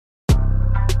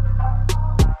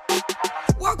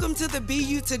Welcome to the Be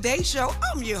You Today show.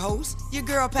 I'm your host, your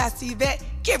girl, Pastor Yvette.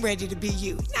 Get ready to be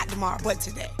you. Not tomorrow, but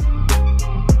today.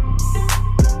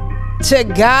 To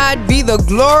God be the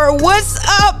glory. What's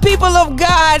up, people of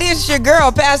God? It's your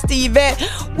girl, Pastor Yvette,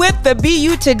 with the Be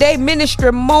You Today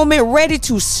ministry moment, ready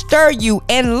to stir you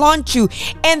and launch you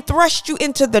and thrust you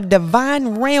into the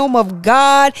divine realm of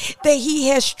God that He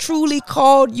has truly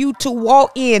called you to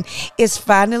walk in. It's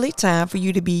finally time for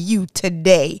you to be you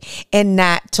today and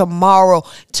not tomorrow.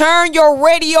 Turn your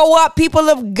radio up, people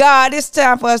of God. It's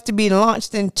time for us to be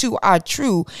launched into our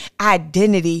true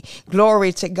identity.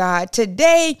 Glory to God.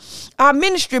 Today, our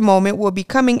ministry moment will be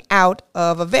coming out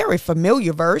of a very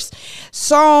familiar verse,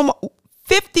 Psalm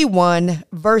 51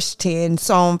 verse 10,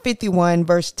 Psalm 51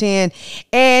 verse 10,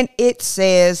 and it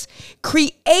says,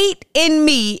 "Create in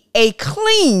me a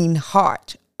clean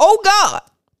heart, O God,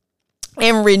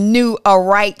 and renew a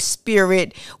right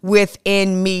spirit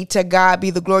within me." To God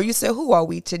be the glory. You say, who are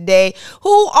we today?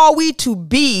 Who are we to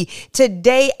be?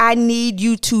 Today, I need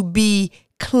you to be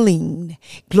clean.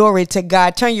 Glory to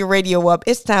God. Turn your radio up.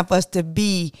 It's time for us to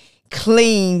be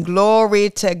clean.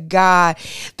 Glory to God.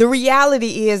 The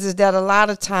reality is that a lot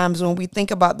of times when we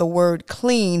think about the word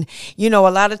clean, a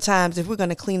lot of times if we're going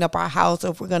to clean up our house,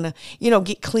 or if we're going to,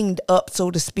 get cleaned up,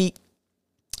 so to speak,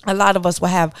 a lot of us will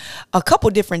have a couple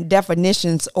different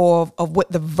definitions of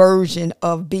what the version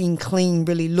of being clean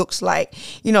really looks like.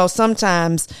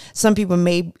 Sometimes some people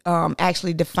may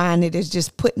actually define it as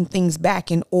just putting things back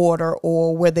in order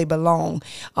or where they belong.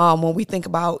 When we think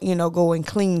about, go and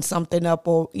clean something up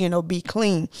or, be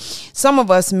clean. Some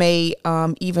of us may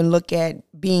even look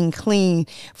at being clean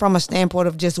from a standpoint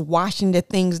of just washing the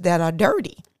things that are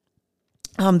dirty.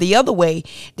 The other way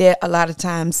that a lot of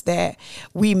times that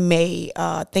we may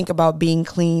think about being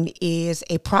clean is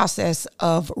a process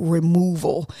of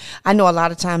removal. I know a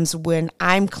lot of times when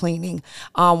I'm cleaning,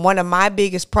 one of my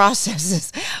biggest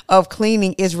processes of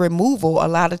cleaning is removal. A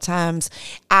lot of times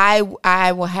I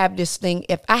will have this thing,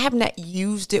 if I have not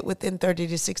used it within 30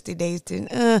 to 60 days,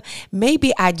 then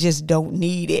maybe I just don't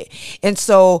need it. And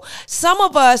so some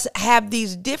of us have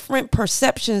these different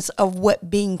perceptions of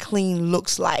what being clean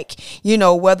looks like.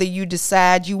 Whether you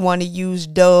decide you want to use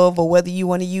Dove, or whether you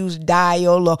want to use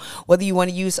Dial, or whether you want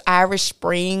to use Irish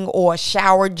Spring or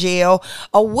shower gel,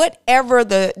 or whatever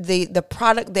the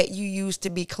product that you use to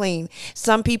be clean.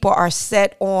 Some people are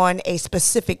set on a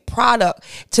specific product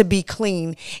to be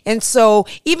clean. And so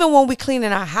even when we clean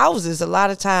in our houses, a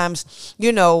lot of times,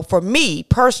 for me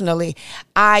personally,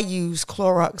 I use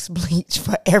Clorox bleach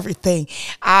for everything.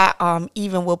 I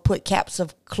even will put caps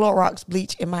of Clorox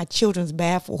bleach in my children's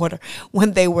bath water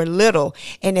when they were little.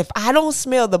 And if I don't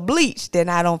smell the bleach, then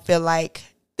I don't feel like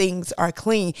things are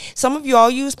clean. Some of you all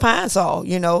use Pine Sol,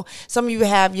 some of you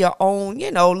have your own,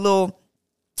 little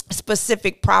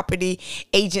specific property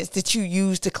agents that you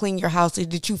use to clean your house so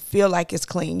that you feel like it's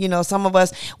clean. Some of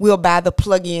us will buy the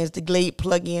plug-ins, the Glade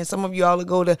plug-ins. Some of you all will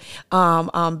go to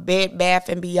Bed Bath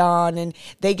and Beyond, and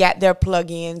they got their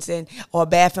plug-ins, or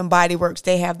Bath and Body Works,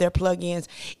 they have their plug-ins.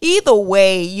 Either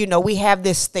way, we have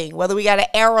this thing, whether we got an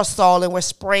aerosol and we're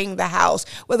spraying the house,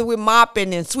 whether we're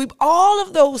mopping and sweep, all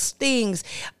of those things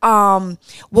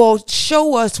will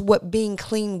show us what being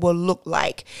clean will look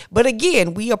like. But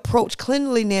again, we approach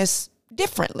cleanliness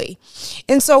differently.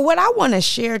 And so what I want to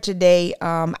share today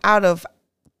out of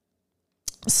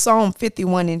Psalm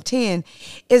 51 and 10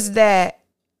 is that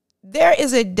there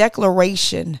is a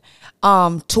declaration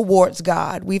towards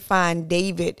God. We find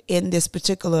David in this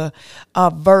particular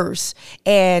verse,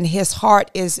 and his heart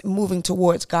is moving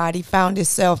towards God. He found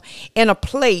himself in a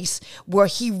place where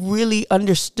he really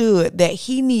understood that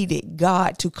he needed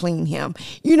God to clean him.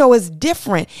 It's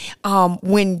different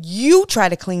when you try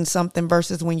to clean something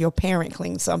versus when your parent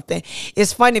cleans something.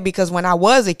 It's funny because when I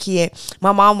was a kid,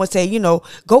 my mom would say,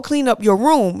 go clean up your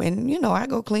room. And, I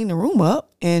go clean the room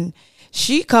up, and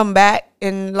she come back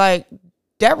and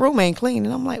that room ain't clean.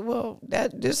 And I'm like, well,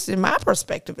 this in my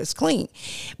perspective is clean.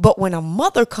 But when a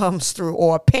mother comes through,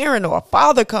 or a parent or a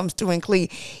father comes through and clean,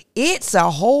 it's a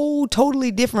whole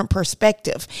totally different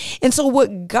perspective. And so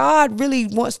what God really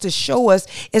wants to show us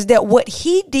is that what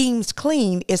he deems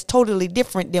clean is totally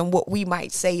different than what we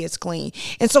might say is clean.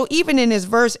 And so even in his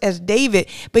verse, as David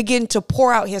began to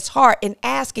pour out his heart and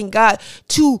asking God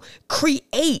to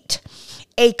create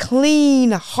a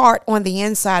clean heart on the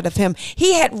inside of him.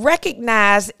 He had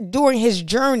recognized during his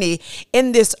journey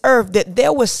in this earth that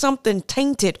there was something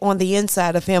tainted on the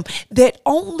inside of him that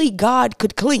only God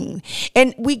could clean.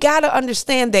 And we got to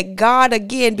understand that God,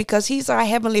 again, because he's our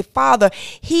heavenly Father,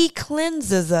 he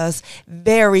cleanses us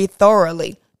very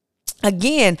thoroughly.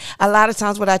 Again, a lot of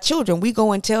times with our children, we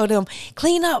go and tell them,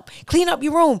 clean up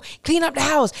your room, clean up the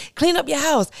house, clean up your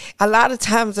house. A lot of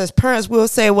times as parents, we'll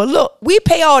say, well, look, we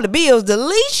pay all the bills. The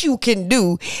least you can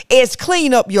do is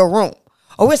clean up your room.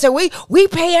 Or we say, we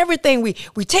pay everything. We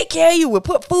take care of you. We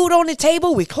put food on the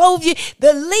table. We clothe you.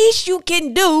 The least you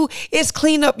can do is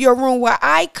clean up your room. Where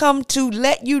I come to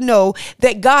let you know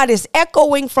that God is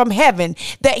echoing from heaven,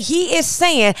 that he is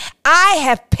saying, I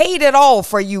have paid it all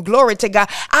for you. Glory to God.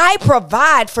 I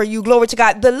provide for you. Glory to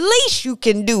God. The least you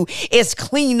can do is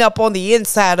clean up on the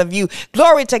inside of you.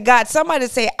 Glory to God. Somebody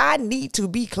say, I need to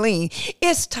be clean.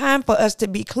 It's time for us to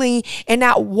be clean and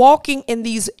not walking in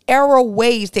these error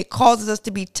ways that causes us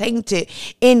to be tainted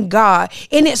in God.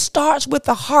 And it starts with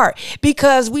the heart,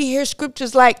 because we hear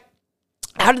scriptures like,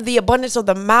 out of the abundance of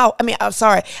the mouth, out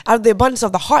of the abundance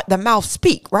of the heart, the mouth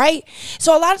speak, right?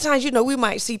 So a lot of times, we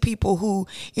might see people who,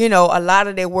 a lot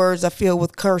of their words are filled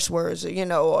with curse words,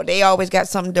 or they always got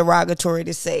something derogatory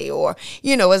to say, or,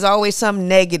 it's always something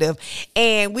negative.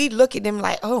 And we look at them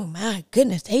like, oh my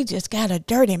goodness, they just got a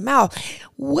dirty mouth.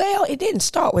 Well, it didn't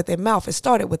start with their mouth. It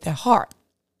started with their heart.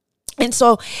 And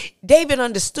so David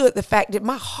understood the fact that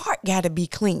my heart got to be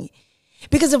clean.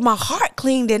 Because if my heart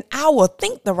clean, then I will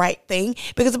think the right thing.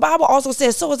 Because the Bible also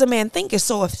says, so as a man thinketh,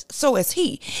 so is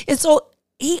he. And so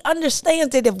he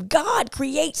understands that if God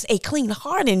creates a clean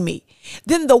heart in me,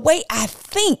 then the way I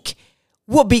think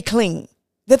will be clean.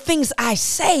 The things I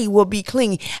say will be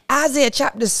clean. Isaiah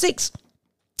chapter 6.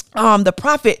 The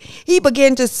prophet, he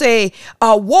began to say,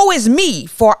 woe is me,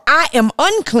 for I am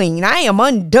unclean. I am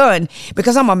undone,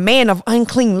 because I'm a man of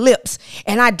unclean lips,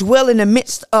 and I dwell in the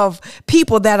midst of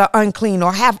people that are unclean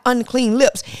or have unclean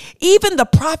lips. Even the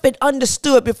prophet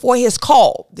understood before his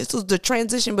call. This was the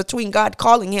transition between God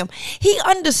calling him. He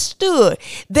understood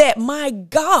that my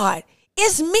God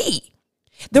is me.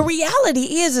 The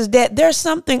reality is that there's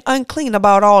something unclean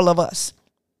about all of us.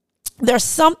 There's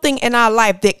something in our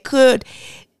life that could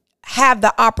have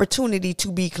the opportunity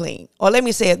to be clean. Or let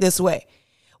me say it this way.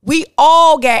 We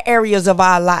all got areas of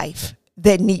our life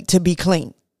that need to be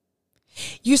clean.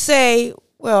 You say,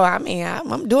 well,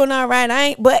 I'm doing all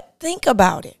right. But think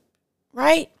about it,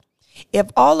 right? If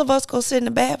all of us go sit in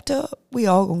the bathtub, we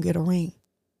all gonna get a ring.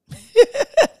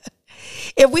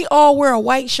 If we all wear a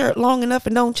white shirt long enough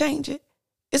and don't change it,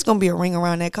 it's gonna be a ring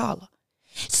around that collar.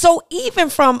 So even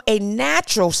from a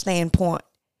natural standpoint,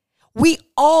 we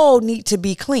all need to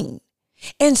be clean.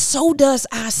 And so does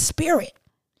our spirit.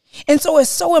 And so it's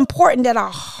so important that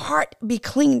our heart be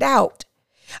cleaned out.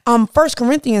 1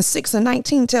 Corinthians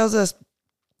 6:19 tells us,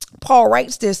 Paul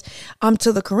writes this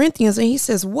to the Corinthians, and he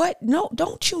says, what? No,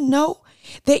 don't you know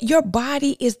that your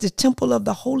body is the temple of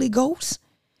the Holy Ghost,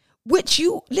 which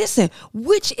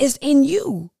is in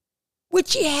you,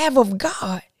 which you have of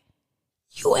God.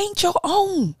 You ain't your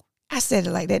own. I said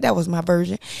it like that. That was my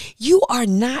version. You are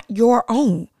not your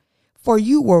own, for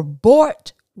you were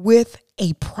bought with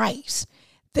a price.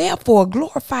 Therefore,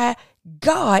 glorify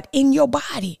God in your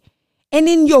body and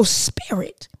in your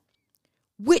spirit,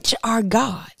 which are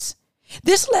God's.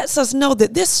 This lets us know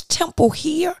that this temple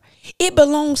here, it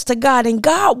belongs to God, and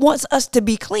God wants us to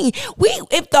be clean.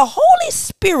 If the Holy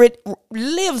Spirit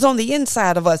lives on the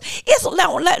inside of us,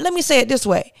 let me say it this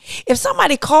way. If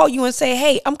somebody call you and say,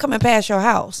 hey, I'm coming past your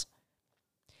house,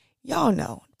 y'all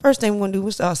know, first thing we're going to do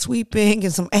is start sweeping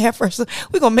and some air freshener.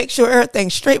 We're going to make sure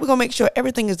everything's straight. We're going to make sure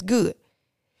everything is good.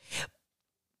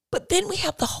 But then we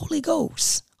have the Holy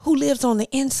Ghost who lives on the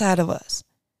inside of us.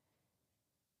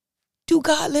 Do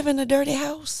God live in a dirty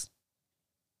house?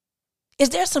 Is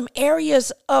there some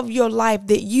areas of your life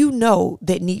that you know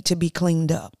that need to be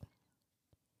cleaned up?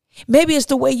 Maybe it's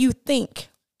the way you think,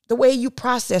 the way you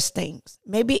process things.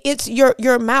 Maybe it's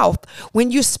your mouth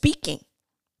when you're speaking.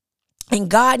 And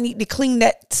God need to clean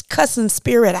that cussing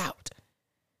spirit out.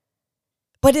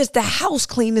 But is the house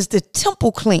clean? Is the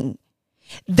temple clean?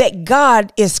 That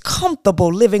God is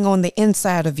comfortable living on the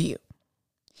inside of you.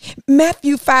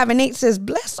 Matthew 5:8 says,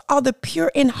 blessed are the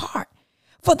pure in heart,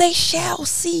 for they shall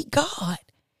see God.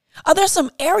 Are there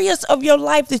some areas of your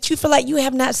life that you feel like you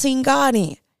have not seen God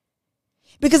in?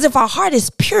 Because if our heart is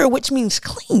pure, which means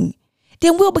clean,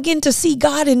 then we'll begin to see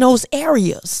God in those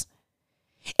areas.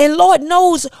 And Lord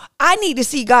knows I need to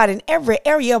see God in every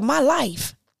area of my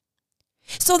life.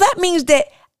 So that means that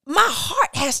my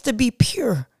heart has to be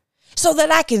pure so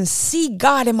that I can see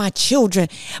God in my children.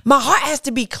 My heart has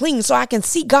to be clean so I can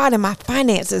see God in my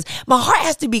finances. My heart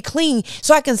has to be clean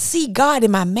so I can see God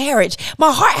in my marriage.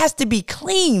 My heart has to be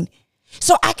clean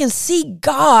So I can see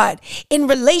God in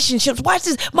relationships. Watch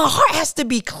this. My heart has to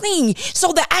be clean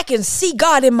so that I can see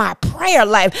God in my prayer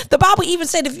life. The Bible even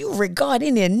said if you regard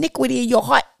any iniquity in your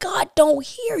heart, God don't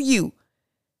hear you.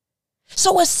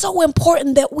 So it's so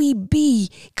important that we be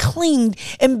clean.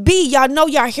 And be,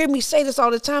 y'all hear me say this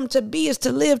all the time, to be is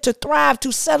to live, to thrive,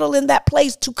 to settle in that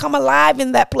place, to come alive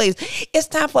in that place. It's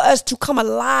time for us to come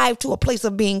alive to a place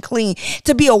of being clean,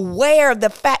 to be aware of the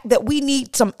fact that we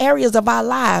need some areas of our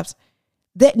lives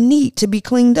that need to be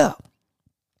cleaned up.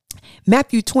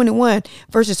 Matthew 21,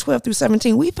 verses 12 through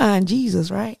 17, we find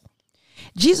Jesus, right?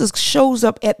 Jesus shows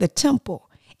up at the temple,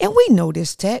 and we know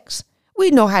this text.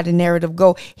 We know how the narrative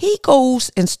go. He goes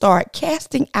and start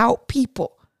casting out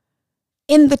people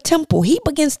in the temple. He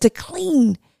begins to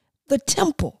clean the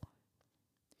temple.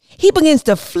 He begins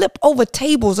to flip over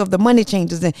tables of the money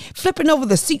changers and flipping over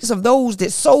the seats of those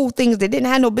that sold things that didn't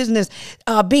have no business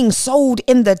being sold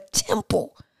in the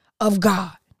temple of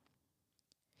God.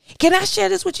 Can I share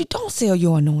this with you? Don't sell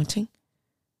your anointing.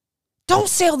 Don't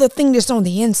sell the thing that's on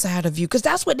the inside of you, because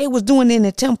that's what they was doing in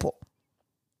the temple.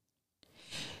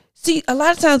 See, a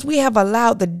lot of times we have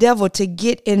allowed the devil to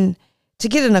get in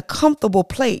a comfortable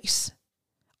place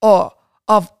or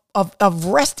of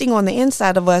resting on the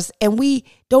inside of us, and we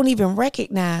don't even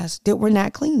recognize that we're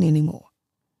not clean anymore.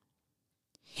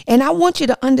 And I want you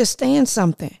to understand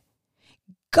something.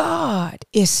 God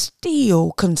is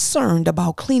still concerned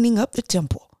about cleaning up the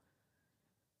temple.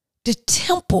 The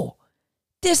temple,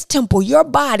 this temple, your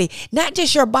body, not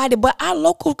just your body, but our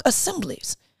local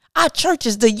assemblies, our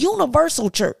churches, the universal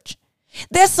church.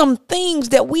 There's some things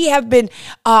that we have been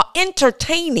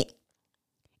entertaining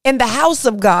in the house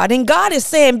of God. And God is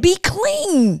saying, be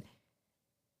clean.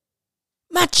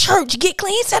 My church, get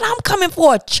clean. He said, I'm coming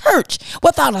for a church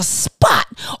without a spot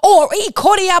or a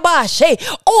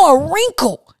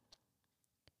wrinkle.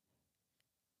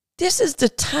 This is the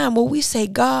time where we say,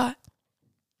 God,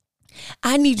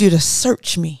 I need you to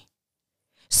search me.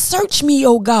 Search me,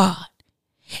 oh God,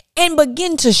 and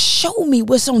begin to show me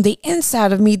what's on the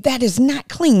inside of me that is not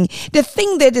clean, the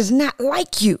thing that is not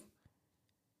like you.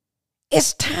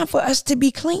 It's time for us to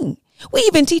be clean. We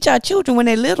even teach our children when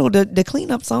they're little the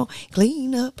cleanup song.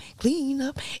 Clean up,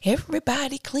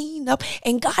 everybody clean up.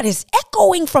 And God is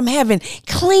echoing from heaven,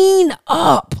 clean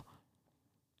up.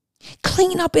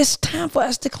 Clean up. It's time for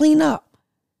us to clean up.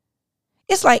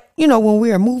 It's like, when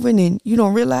we are moving and you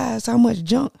don't realize how much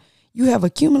junk you have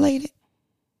accumulated.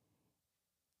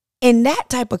 And that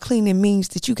type of cleaning means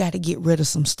that you got to get rid of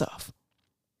some stuff.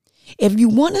 If you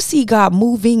want to see God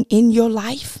moving in your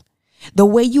life the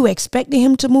way you expected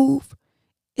him to move,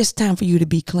 it's time for you to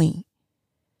be clean.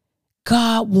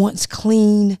 God wants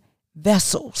clean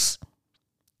vessels.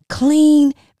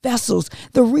 Clean vessels.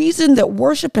 The reason that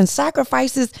worship and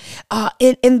sacrifices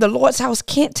in the Lord's house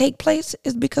can't take place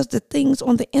is because the things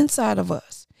on the inside of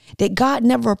us that God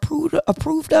never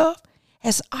approved of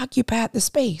has occupied the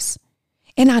space.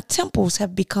 And our temples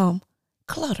have become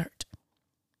cluttered.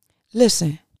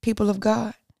 Listen, people of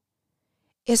God,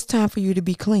 it's time for you to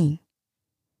be clean.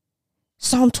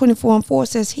 Psalm 24:4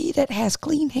 says, he that has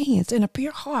clean hands and a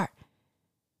pure heart,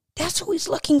 that's who he's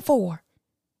looking for.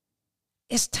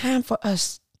 It's time for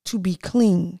us to be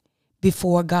clean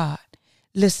before God.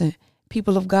 Listen,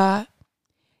 people of God,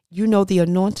 the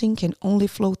anointing can only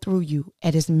flow through you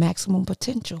at its maximum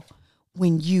potential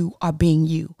when you are being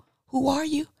you. Who are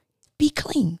you? Be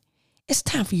clean. It's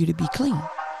time for you to be clean.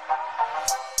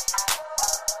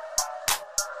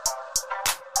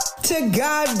 To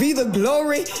God be the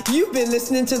glory. You've been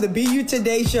listening to the Be You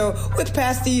Today show with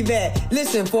Pastor Yvette.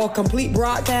 Listen, for a complete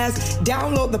broadcast,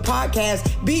 download the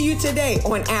podcast Be You Today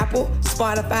on Apple,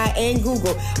 Spotify, and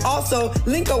Google. Also,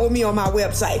 link up with me on my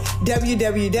website,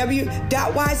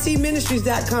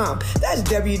 www.ycministries.com. That's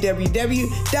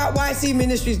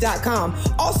www.ycministries.com.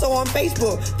 Also on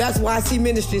Facebook, that's YC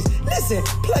Ministries. Listen,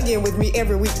 plug in with me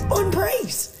every week on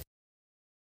Praise.